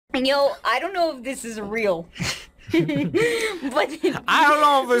Yo, I don't know if this is real. but I don't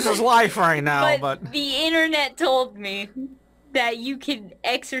know if this is life right now, but the internet told me that you can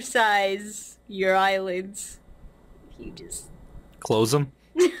exercise your eyelids if you just close them.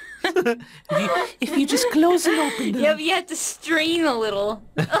 if you just close and open them. Yeah, but you have to strain a little.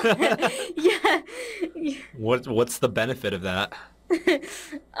 Yeah. What's the benefit of that?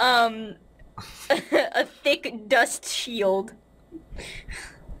 A thick dust shield.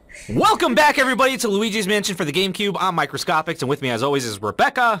 Welcome back, everybody, to Luigi's Mansion for the GameCube. I'm Microscopics, and with me, as always, is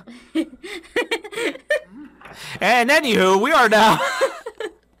Rebecca. And anywho, we are now...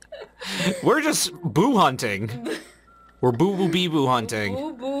 We're just boo hunting. We're boo-boo-bee-boo hunting.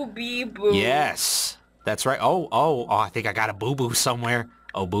 Boo-boo-bee-boo. Yes. That's right. Oh, I think I got a boo-boo somewhere.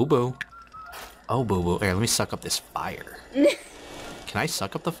 Oh, boo-boo. Oh, boo-boo. Here, let me suck up this fire. Can I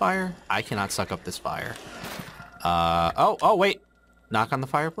suck up the fire? I cannot suck up this fire. Oh, wait. Knock on the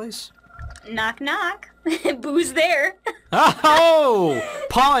fireplace? Knock, knock. Boo's there. Oh!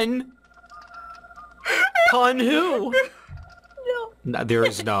 Pun! Pun who? No, there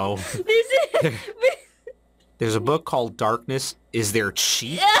is no. There's a book called Darkness Is There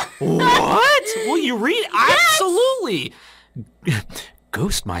Cheat? What? Will you read? Yes! Absolutely!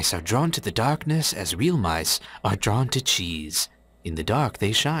 Ghost mice are drawn to the darkness as real mice are drawn to cheese. In the dark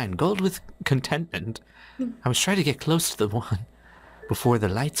they shine, gold with contentment. I was trying to get close to the one before the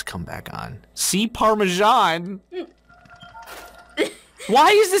lights come back on. See Parmesan?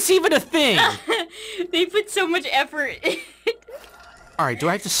 Why is this even a thing? They put so much effort. Alright, do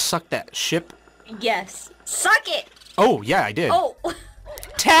I have to suck that ship? Yes. Suck it! Oh, yeah, I did. Oh.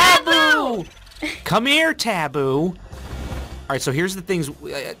 Taboo! Come here, Taboo. Alright, so here's the things...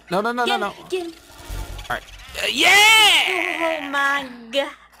 No. Get him. Alright. Yeah! Oh my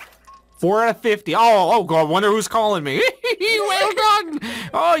god. 4 out of 50. Oh, God, wonder who's calling me. Well done.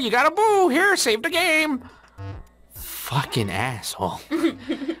 Oh, you got a boo. Here, save the game. Fucking asshole.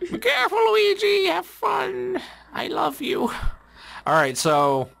 Be careful, Luigi. Have fun. I love you. Alright,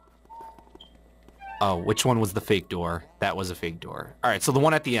 so... Oh, which one was the fake door? That was a fake door. Alright, so the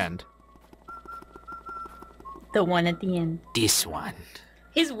one at the end. The one at the end. This one.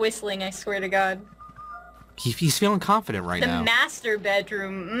 He's whistling, I swear to God. He's feeling confident right now. The master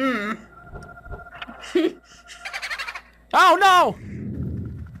bedroom. Oh, no!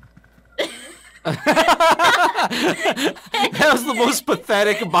 That was the most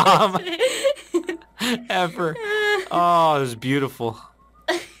pathetic bomb ever. Oh, it was beautiful.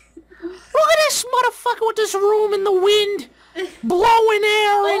 Look at this motherfucker with this room in the wind. Blowing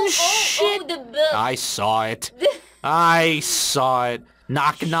air and shit. I saw it. I saw it.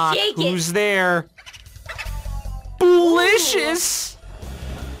 Knock, knock. Shake Who's it. there? Boolicious.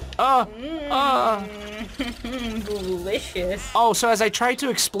 Delicious. Oh, so as I tried to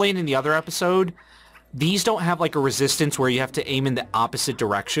explain in the other episode, these don't have like a resistance where you have to aim in the opposite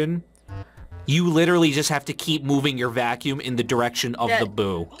direction. You literally just have to keep moving your vacuum in the direction of the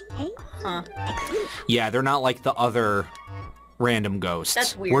boo. Huh. Yeah, they're not like the other random ghosts.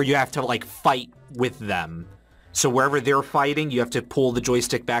 That's weird. Where you have to like fight with them. So wherever they're fighting, you have to pull the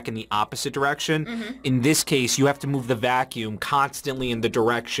joystick back in the opposite direction. In this case, you have to move the vacuum constantly in the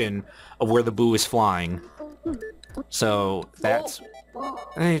direction of where the boo is flying. So that's...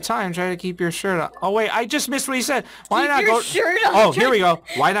 Any time, try to keep your shirt on. Oh wait, I just missed what he said. Why not go? Shirt on. Oh, here we go.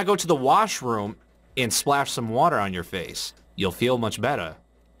 Why not go to the washroom and splash some water on your face? You'll feel much better.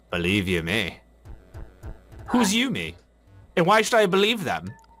 Believe you me. Who's you me? And why should I believe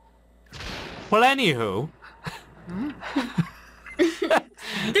them? Well, anywho.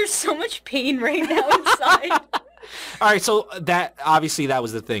 There's so much pain right now inside. Alright, so that, obviously that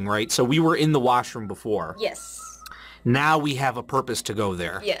was the thing, right? So we were in the washroom before. Yes. Now we have a purpose to go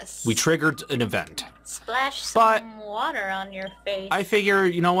there. Yes. We triggered an event. Splash some water on your face. I figure,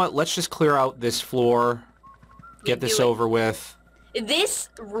 you know what? Let's just clear out this floor. Get this over with. This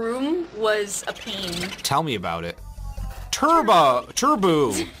room was a pain. Tell me about it. Turbo!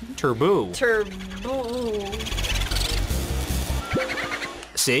 Turbo!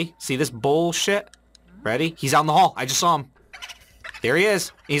 See? See this bullshit? Ready? He's out in the hall. I just saw him. There he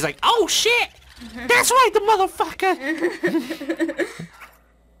is. He's like, oh shit! That's right, the motherfucker!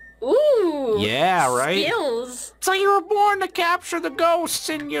 Ooh! Yeah, right? Skills! So you were born to capture the ghosts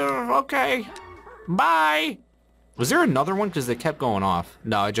and you're... Okay. Bye! Was there another one? Because they kept going off.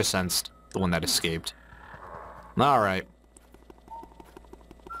 No, I just sensed the one that escaped. Alright.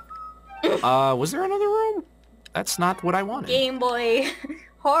 Was there another room? That's not what I wanted. Game Boy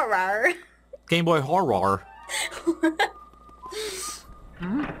Horror. Game Boy Horror.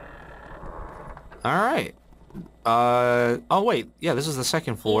 Alright. Oh wait, yeah, this is the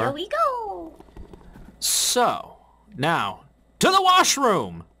second floor. Here we go. So, now, to the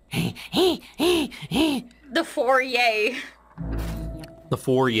washroom! The foyer. The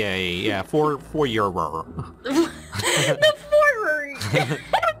foyer, yeah, foyer. The foyer.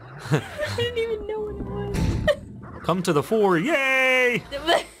 I didn't even know what it was. Come to the foyer!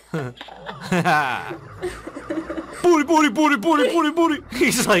 Booty.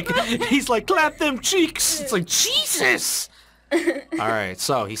 He's like, clap them cheeks. It's like, Jesus! Alright,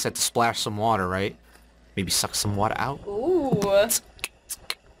 so he said to splash some water, right? Maybe suck some water out? Ooh.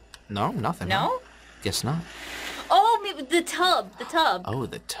 No, nothing. No? Huh? Guess not. Oh, maybe the tub. The tub. Oh,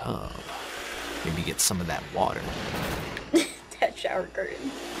 the tub. Maybe get some of that water. That shower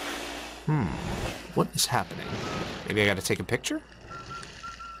curtain. What is happening? Maybe I gotta take a picture?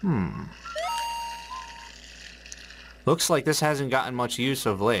 Looks like this hasn't gotten much use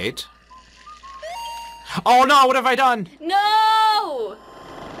of late. Oh no, what have I done? No!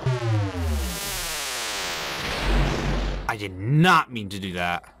 I did not mean to do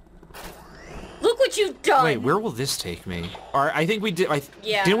that. Look what you've done. Wait, where will this take me? Or I think we did.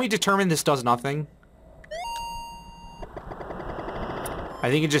 Yeah. Didn't we determine this does nothing? I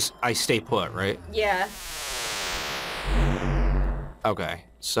think I stay put, right? Yeah. Okay,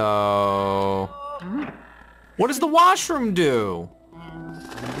 so... What does the washroom do?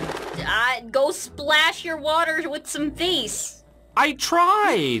 Go splash your water with some face. I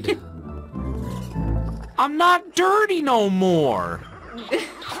tried! I'm not dirty no more!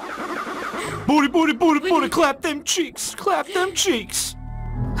 Booty, clap them cheeks,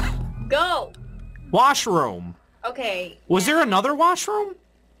 Go. Washroom. Okay. Was there another washroom?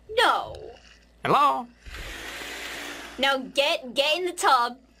 No. Hello? Now get in the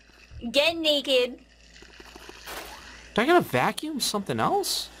tub. Get naked. Do I gotta vacuum something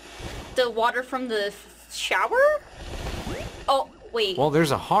else? The water from the shower? Oh, wait. Well,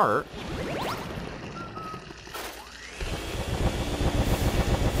 there's a heart.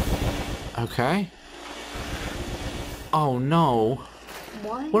 Okay. Oh no.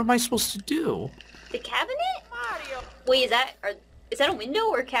 What? What am I supposed to do? The cabinet? Wait, is that a window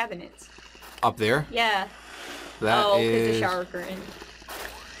or cabinets? Up there? Yeah. That oh, is... because the shower curtain.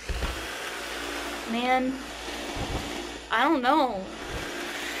 Man. I don't know.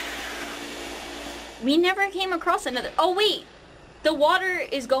 We never came across another... Oh, wait! The water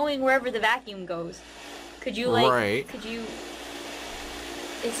is going wherever the vacuum goes. Could you, like... Right. Could you...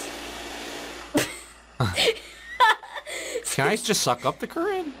 It's... Can I just suck up the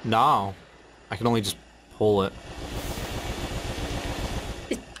current? No. I can only just pull it.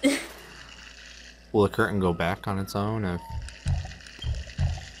 Will the curtain go back on its own if...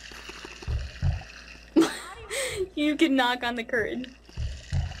 You can knock on the curtain.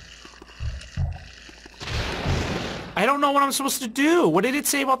 I don't know what I'm supposed to do. What did it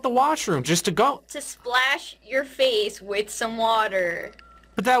say about the washroom? Just to go? To splash your face with some water.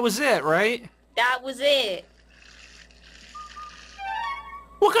 But that was it, right? That was it.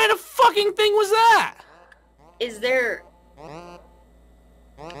 What kind of fucking thing was that? Is there...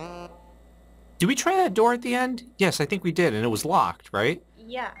 Did we try that door at the end? Yes, I think we did, and it was locked, right?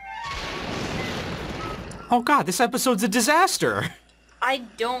 Yeah. Oh god, this episode's a disaster. I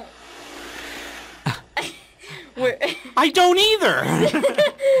don't... I don't either!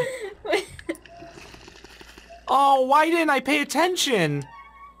 Oh, why didn't I pay attention?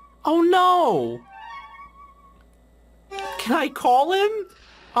 Oh no! Can I call him?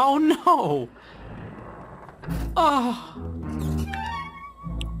 Oh no! Oh.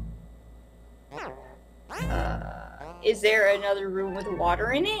 Is there another room with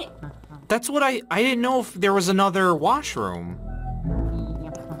water in it? That's what I didn't know if there was another washroom.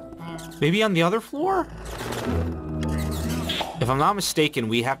 Maybe on the other floor? If I'm not mistaken,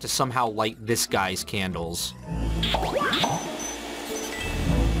 we have to somehow light this guy's candles.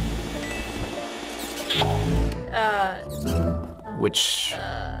 Which,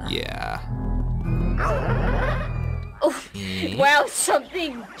 yeah. Oh, wow,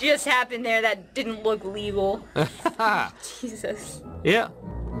 something just happened there that didn't look legal. Jesus. Yeah.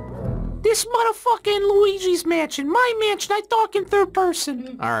 This motherfucking Luigi's mansion, my mansion, I talk in third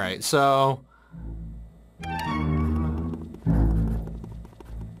person. Alright, so...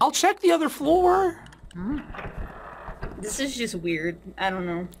 I'll check the other floor. This is just weird. I don't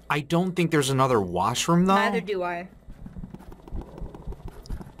know. I don't think there's another washroom, though. Neither do I.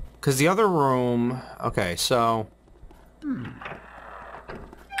 Because the other room... Okay, so...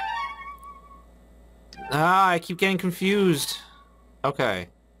 Ah, I keep getting confused. Okay.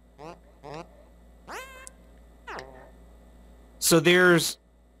 So there's...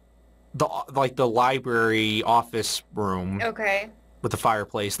 the library office room Okay. with the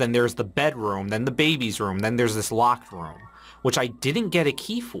fireplace. Then there's the bedroom. Then the baby's room. Then there's this locked room, which I didn't get a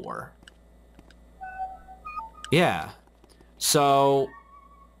key for. Yeah. So,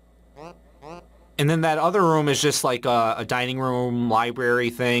 and then that other room is just like a dining room, library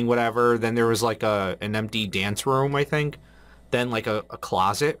thing, whatever. Then there was like an empty dance room, I think. Then like a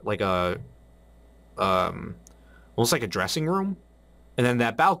closet, like almost like a dressing room. And then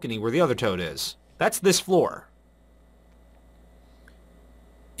that balcony where the other toad is. That's this floor.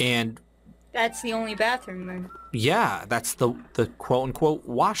 And That's the only bathroom then. yeah, that's the quote-unquote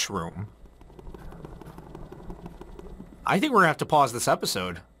washroom. I think we're gonna have to pause this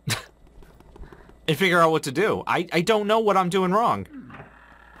episode and figure out what to do. I don't know what I'm doing wrong.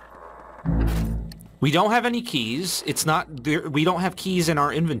 We don't have any keys. It's not there. We don't have keys in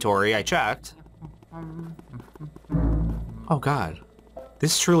our inventory. I checked. Oh God,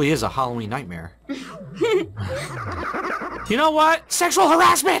 this truly is a Halloween nightmare. You know what? Sexual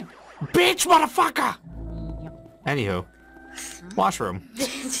harassment, bitch, motherfucker. Anywho, washroom.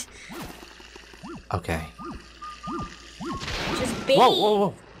 Okay. Just baby. Whoa, whoa,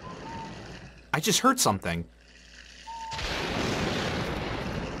 whoa. I just heard something.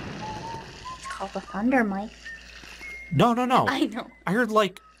 It's called the thunder, Mike. No, no, no. I know. I heard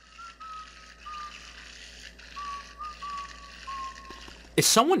like... Is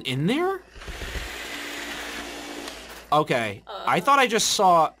someone in there? Okay. I thought I just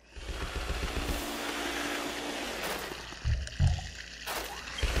saw...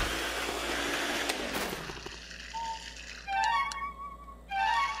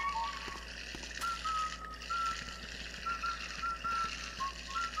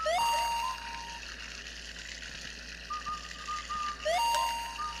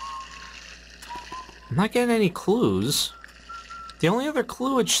 I'm not getting any clues. The only other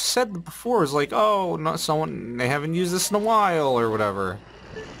clue it said before was like, oh, not someone, they haven't used this in a while or whatever.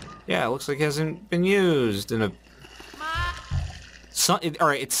 Yeah, it looks like it hasn't been used in a...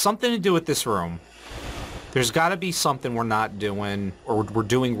 Alright, it's something to do with this room. There's gotta be something we're not doing, or we're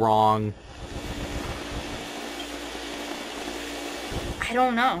doing wrong. I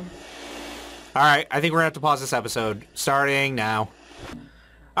don't know. Alright, I think we're gonna have to pause this episode. Starting now.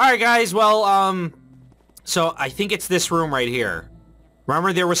 Alright guys, well, so I think it's this room right here.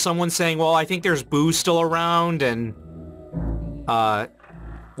 Remember there was someone saying, well, I think there's Boo still around, and,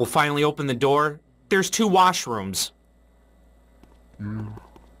 we'll finally open the door. There's 2 washrooms.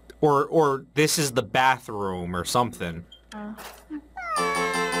 Or this is the bathroom or something.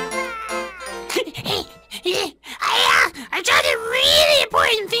 I tried a really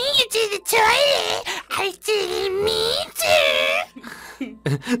important thing into the toilet. I didn't mean to.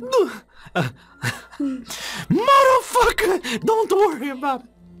 Motherfucker! Don't worry about it.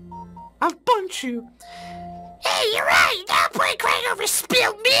 I'll punch you. Hey, you're right. Now play crying over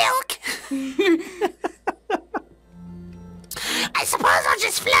spilled milk. I suppose I'll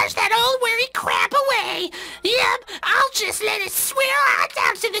just flush that old worry crap away. Yep, I'll just let it swirl on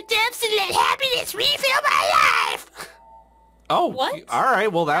down to the depths and let happiness refill my life. Oh, What?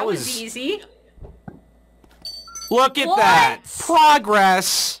 alright, well That was easy. Look at What? that!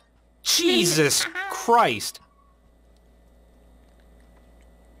 Progress! Jesus Christ.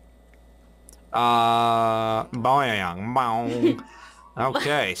 Boing, boing.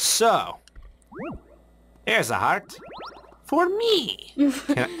 Okay, so. Here's a heart. For me. Can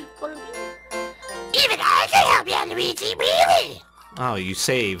I- Even I can help you, Luigi, really. Oh, you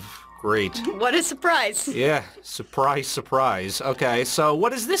save. Great. What a surprise. Yeah, surprise, surprise. Okay, so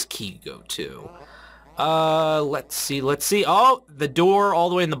what does this key go to? Let's see. Oh, the door all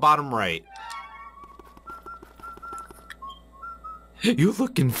the way in the bottom right. You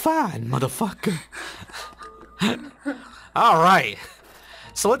looking fine, motherfucker. Alright.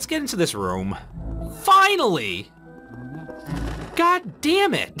 So let's get into this room. Finally! God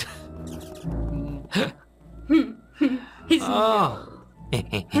damn it! Oh.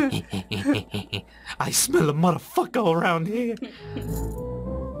 I smell a motherfucker around here.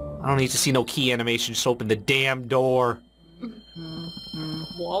 I don't need to see no key animation, just open the damn door.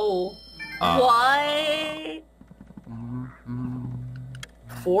 Whoa. What?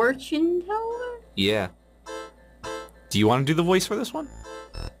 Fortune teller? Yeah. Do you want to do the voice for this one?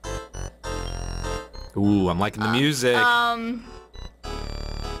 Ooh, I'm liking the music.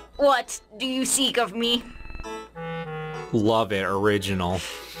 What do you seek of me? Love it, original.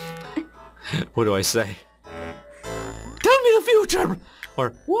 What do I say? Tell me the future!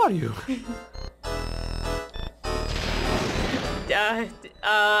 Or, what are you?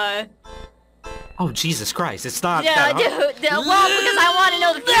 Oh, Jesus Christ, it's not Yeah, that hard. well, because I want to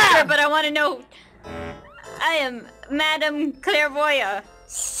know the future, but I want to know... I am Madame Clairvoyant,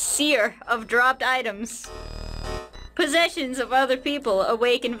 seer of dropped items. Possessions of other people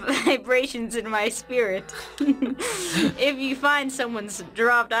awaken vibrations in my spirit. If you find someone's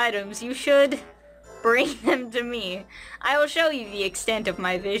dropped items, you should bring them to me. I will show you the extent of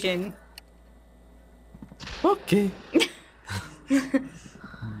my vision. Okay.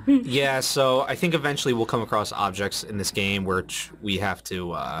 Yeah, so I think eventually we'll come across objects in this game which we have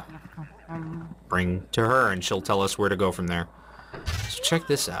to bring to her, and she'll tell us where to go from there. So check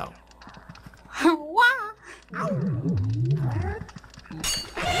this out.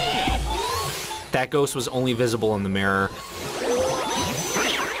 That ghost was only visible in the mirror.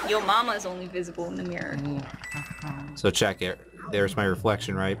 Your mama's only visible in the mirror. So check it. There's my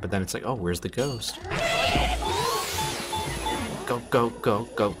reflection, right? But then it's like, oh, where's the ghost? Go, go, go,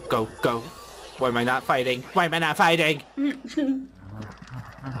 go, go, go. Why am I not fighting? Why am I not fighting?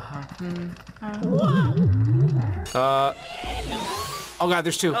 Oh god,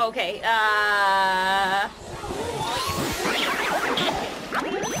 there's two. Okay,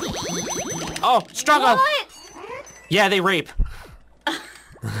 Oh, struggle! What? Yeah, they rape.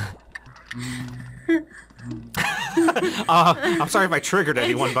 I'm sorry if I triggered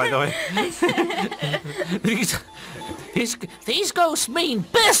anyone, by the way. These ghosts mean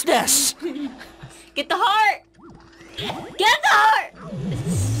business! Get the heart! Get the heart!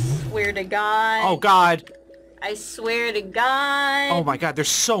 Swear to God. Oh god. I swear to God. Oh my god, there's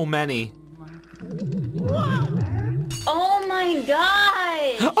so many. Oh my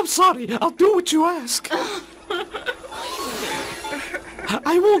God! I'm sorry, I'll do what you ask.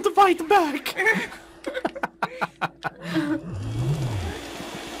 I won't fight back.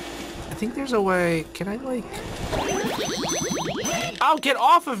 I think there's a way. Can I, like... Oh, get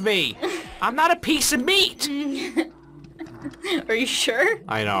off of me! I'm not a piece of meat! Are you sure?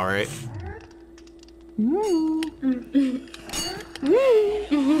 I know, right?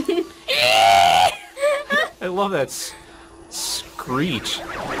 I love that screech.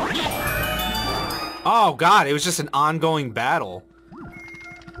 Oh god, it was just an ongoing battle.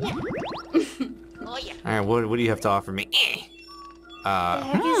 Oh yeah. Alright, what do you have to offer me? The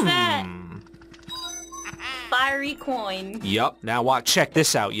heck is that? Fiery coin. Yup, now watch, check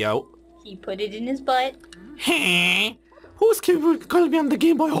this out, yo. He put it in his butt. Who's calling me on the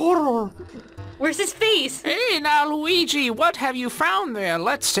Game Boy Horror? Where's his face? Hey, now Luigi, what have you found there?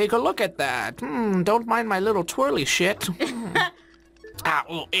 Let's take a look at that. Don't mind my little twirly shit.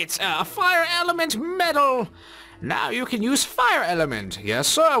 It's a fire element medal. Now you can use fire element. Yes,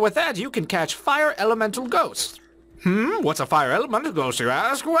 sir. With that, you can catch fire elemental ghosts. What's a fire elemental ghost, you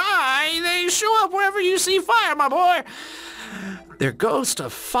ask? Why, they show up wherever you see fire, my boy. They're ghosts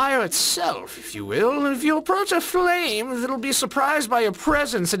of fire itself, if you will. If you approach a flame, it'll be surprised by your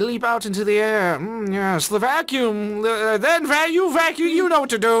presence and leap out into the air. Yes, the vacuum. Then you vacuum. You know what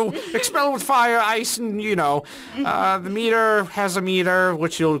to do. Expel with fire, ice, and you know. The meter has a meter,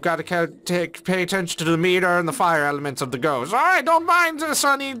 which you'll gotta pay attention to the meter and the fire elements of the ghost. All right, don't mind,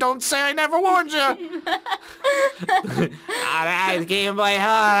 Sonny. Don't say I never warned you. All right, Game Boy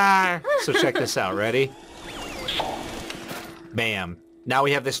Horror. So check this out. Ready? Bam. Now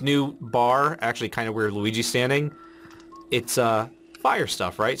we have this new bar, actually kind of where Luigi's standing. It's fire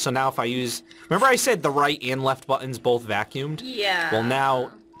stuff, right? So now if I use... Remember I said the right and left buttons both vacuumed? Yeah. Well,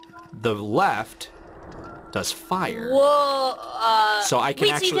 now the left does fire. Whoa, so I can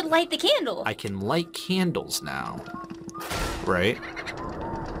wait, actually... so you can light the candle? I can light candles now. Right?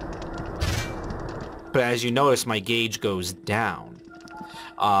 But as you notice, my gauge goes down.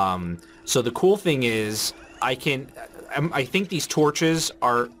 So the cool thing is, I think these torches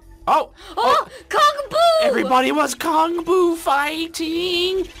are... Oh! Kung Fu! Everybody was Kung Fu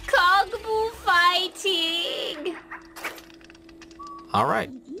fighting! Kung Fu fighting!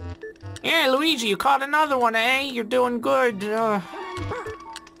 Alright. Yeah, Luigi, you caught another one, eh? You're doing good.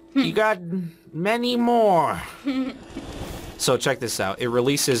 You got many more. So check this out. It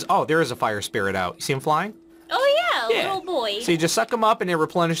releases... Oh, there is a fire spirit out. You see him flying? Oh yeah, Yeah. little boy. So you just suck them up and it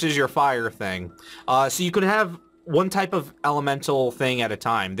replenishes your fire thing. So you could have one type of elemental thing at a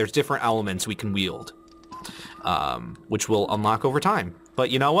time. There's different elements we can wield, which will unlock over time. But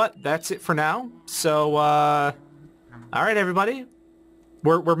you know what? That's it for now. So, all right, everybody.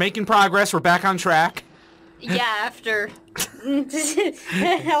 We're making progress. We're back on track. Yeah, after...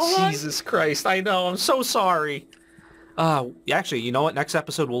 How long? Jesus Christ, I know. I'm so sorry. Actually, you know what? Next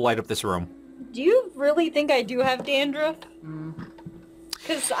episode, we'll light up this room. Do you really think I do have dandruff?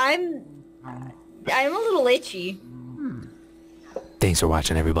 Because I'm a little itchy. Thanks for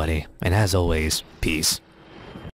watching, everybody. And as always, peace.